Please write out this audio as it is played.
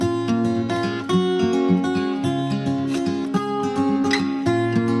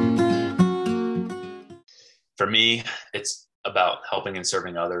me, it's about helping and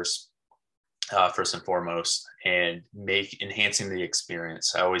serving others first and foremost, and enhancing the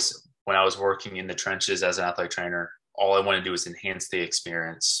experience. When I was working in the trenches as an athletic trainer, all I want to do is enhance the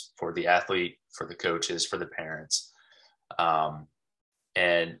experience for the athlete, for the coaches, for the parents. Um,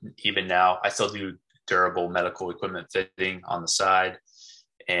 and even now, I still do durable medical equipment fitting on the side,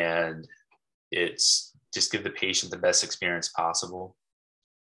 and it's just give the patient the best experience possible.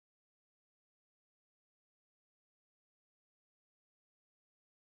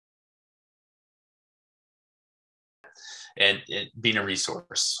 And being a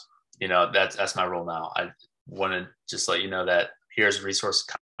resource, that's my role now. I want to just let you know that here's a resource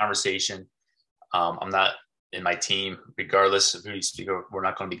conversation. I'm not in my team, regardless of who you speak of. We're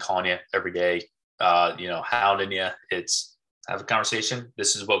not going to be calling you every day, hounding you. It's have a conversation.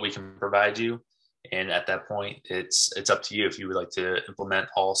 This is what we can provide you. And at that point, it's up to you if you would like to implement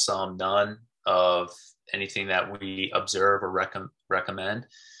all, some, none of anything that we observe or recommend.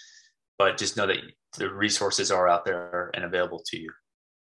 But just know that the resources are out there and available to you.